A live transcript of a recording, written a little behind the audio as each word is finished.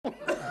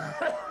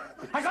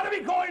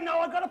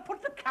I've got to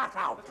put the cat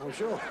out. I'm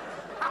sure.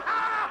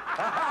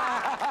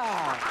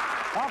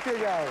 Off you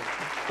go.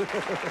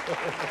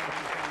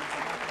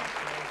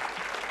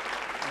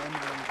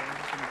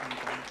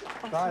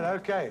 Right,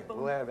 OK.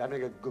 We're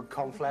having a good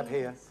conflab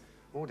here.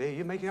 Oh, dear,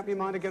 you making up your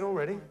mind again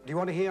already? Do you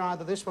want to hear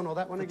either this one or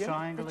that one again?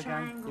 Triangle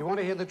again. You want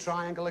to hear the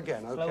triangle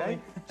again, OK? Slowly.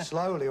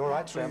 Slowly, all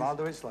right, Trev, I'll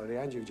do it slowly.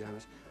 And you,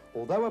 Janice.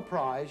 Although a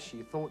prize she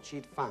thought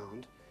she'd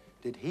found,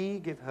 did he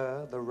give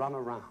her the run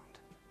around?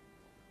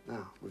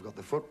 Now, we've got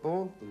the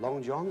football, the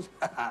long johns,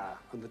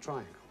 and the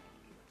triangle.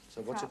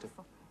 So what's it do?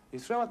 You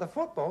throw out the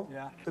football?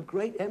 Yeah. The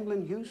great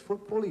Emlyn Hughes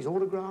football, he's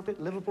autographed it,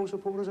 Liverpool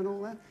supporters and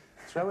all that.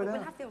 Throw it out.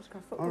 We'll have the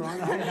autograph football. All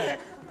right.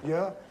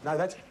 Yeah. No,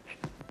 that's...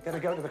 Got to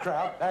go to the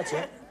crowd. That's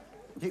it.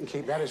 You can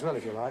keep that as well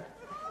if you like.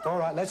 All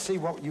right, let's see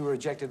what you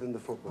rejected in the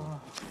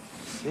football.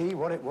 See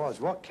what it was.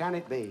 What can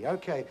it be?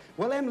 OK.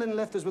 Well, Emlyn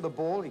left us with a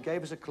ball. He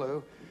gave us a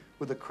clue.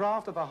 With the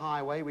craft of a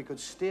highway, we could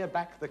steer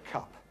back the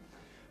cup.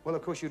 Well,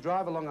 of course, you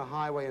drive along a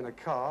highway in a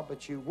car,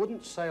 but you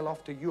wouldn't sail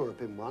off to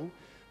Europe in one.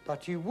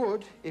 But you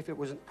would if it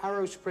was an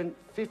Aerosprint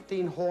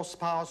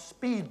 15-horsepower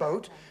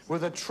speedboat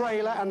with a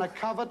trailer and a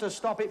cover to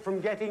stop it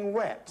from getting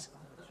wet.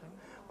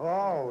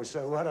 Oh,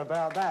 so what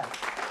about that?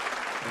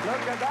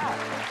 Look at that.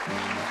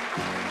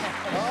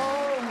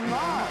 Oh,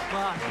 my.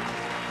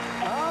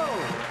 Oh.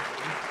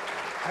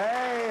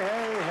 Hey,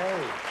 hey,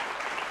 hey.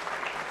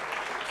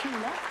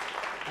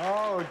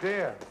 Oh,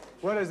 dear.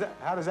 What is that?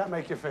 How does that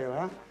make you feel,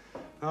 huh?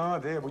 Oh,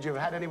 dear. Would you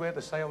have had anywhere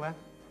to sail then?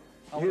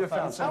 You'd have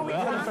found somewhere.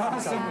 Oh, we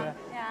found somewhere.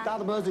 Down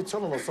the Mersey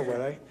Tunnel or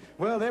somewhere, eh?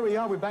 Well, there we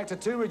are. We're back to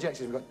 2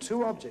 rejections. We've got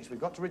 2 objects. We've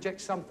got to reject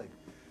something.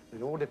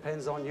 It all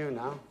depends on you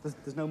now.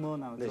 There's no more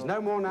now. There's no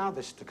more now.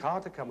 There's the car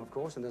to come, of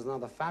course, and there's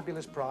another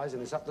fabulous prize,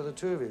 and it's up to the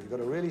 2 of you. You've got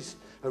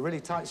a really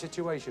tight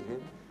situation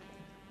here.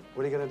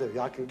 What are you going to do?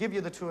 I can give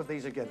you the 2 of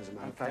these again, as a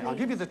matter of fact. I'll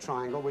give you the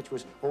triangle, which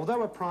was,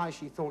 although a prize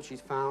she thought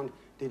she'd found,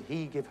 did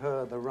he give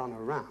her the run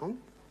around?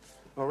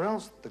 Or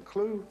else the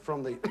clue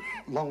from the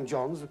Long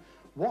Johns,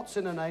 what's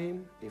in a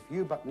name if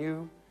you but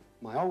knew,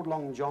 my old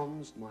Long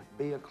Johns might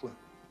be a clue.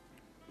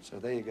 So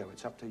there you go.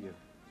 It's up to you.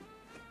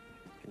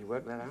 Can you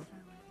work that out?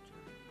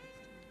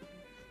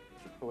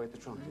 Throw away the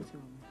triangle.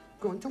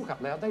 Go on, talk up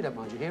loud. They don't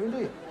mind you hearing, do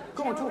you?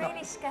 Go on, talk up. I'm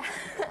really scared.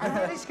 I'm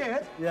really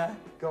scared? Yeah.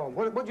 Go on.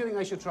 What do you think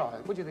they should try?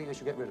 What do you think they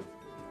should get rid of?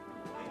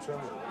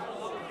 Try.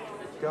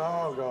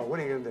 Go, go. What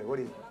are you going to do? What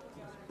do you...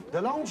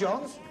 The Long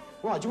Johns?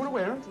 Why, do you want to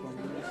wear them?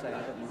 You say,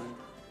 I don't mind.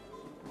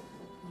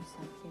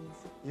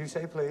 You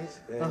say please.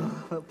 Yeah.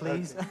 Oh,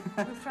 please.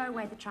 We'll throw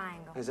away the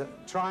triangle. Is it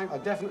trying a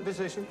definite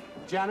decision?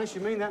 Janice,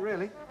 you mean that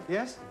really?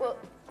 Yes? Well,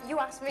 you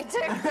asked me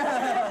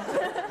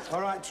to.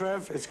 All right,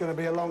 Trev, it's going to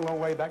be a long, long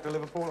way back to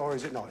Liverpool, or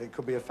is it not? It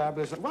could be a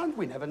fabulous one.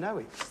 We never know.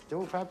 It's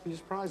still fabulous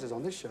prizes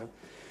on this show.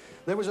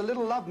 There was a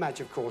little love match,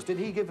 of course. Did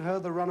he give her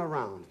the run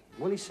around?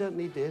 Well, he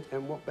certainly did,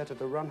 and what better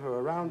to run her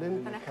around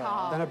in than a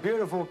car. Than a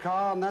beautiful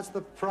car, and that's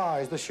the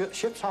prize. The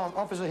ship's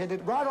officer hit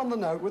it right on the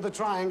note with the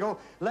triangle.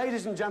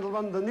 Ladies and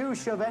gentlemen, the new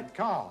Chevette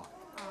car.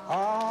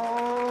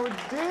 Oh,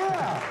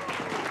 dear.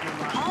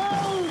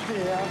 Oh,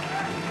 dear.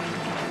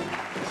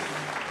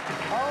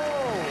 Oh.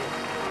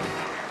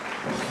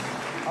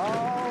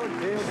 Oh,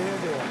 dear, dear,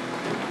 dear.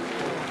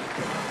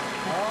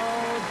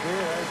 Oh,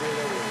 dear,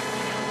 dear, dear.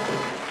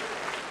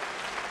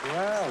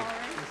 Well,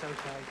 It's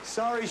okay.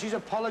 sorry, she's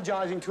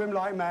apologising to him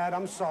like mad.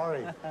 I'm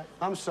sorry.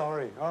 I'm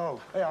sorry.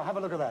 Oh, hey, I'll have a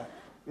look at that.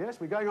 Yes,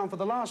 we're going on for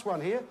the last one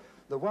here.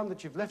 The one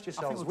that you've left I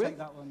yourselves think with. we'll take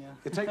that one, yeah.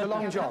 You take the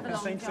Long John. I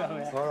think so,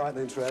 yeah. All right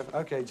then, Trev.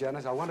 OK,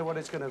 Janice, I wonder what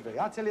it's going to be.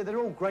 I tell you, they're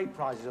all great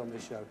prizes on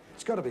this show.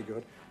 It's got to be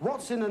good.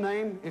 What's in a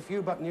name, if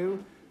you but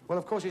knew? Well,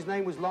 of course, his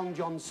name was Long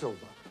John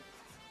Silver.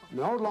 And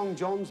old Long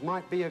Johns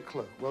might be a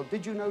clue. Well,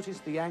 did you notice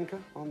the anchor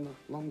on the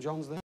Long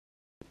Johns there?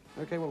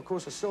 OK, well, of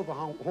course, a silver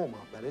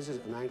hallmark, that is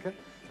an anchor.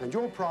 And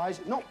your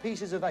prize, not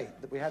pieces of 8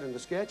 that we had in the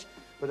sketch,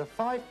 but a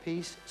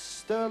 5-piece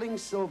sterling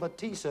silver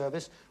tea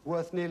service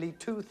worth nearly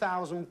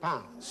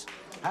 £2,000.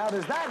 How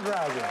does that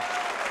grab you?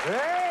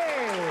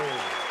 Hey!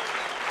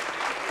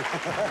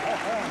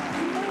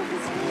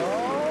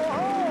 Oh!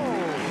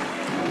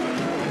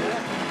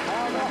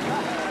 How about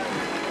that?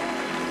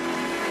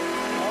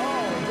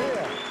 Oh,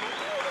 dear.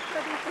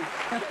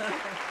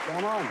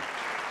 Come on.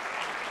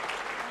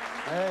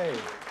 Hey,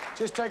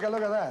 just take a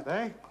look at that,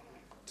 eh?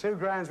 2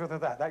 grand's worth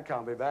of that. That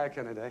can't be bad,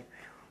 can it, eh?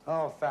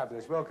 Oh,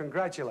 fabulous. Well,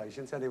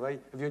 congratulations, anyway.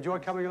 Have you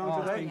enjoyed coming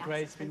along today? It's been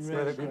great. It's been really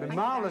Well, great. you've been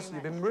marvellous.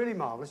 You've been really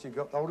marvellous. You've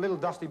got old little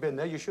Dusty Bin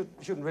there. You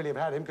shouldn't really have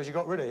had him because you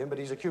got rid of him, but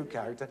he's a cute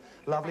character.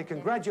 Lovely.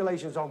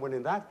 Congratulations on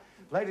winning that.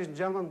 Ladies and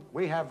gentlemen,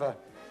 we have a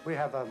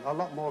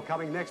lot more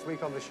coming next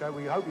week on the show.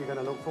 We hope you're going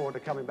to look forward to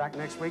coming back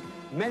next week.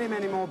 Many,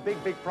 many more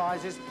big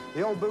prizes.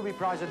 The old booby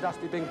prize of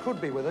Dusty Bin could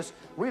be with us.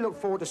 We look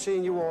forward to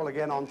seeing you all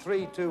again on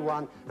 3, 2,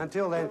 1.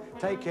 Until then,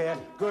 take care.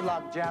 Good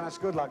luck, Janice.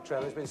 Good luck,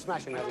 Trevor. It's been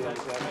smashing having you on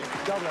the show.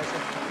 God bless you.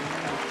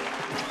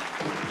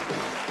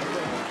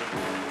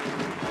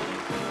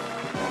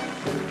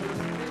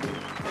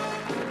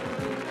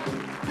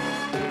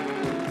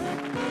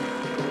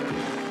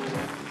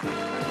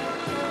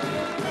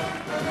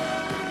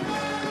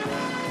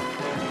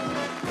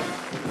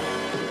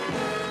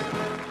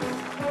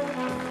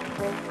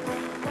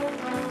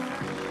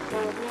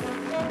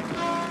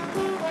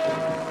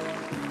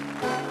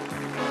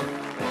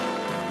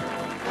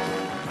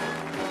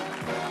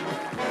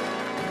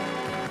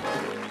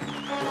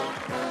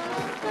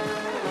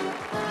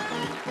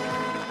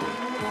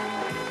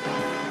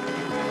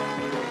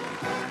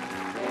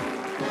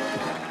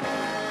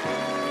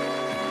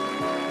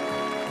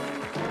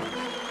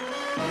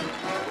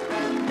 Right.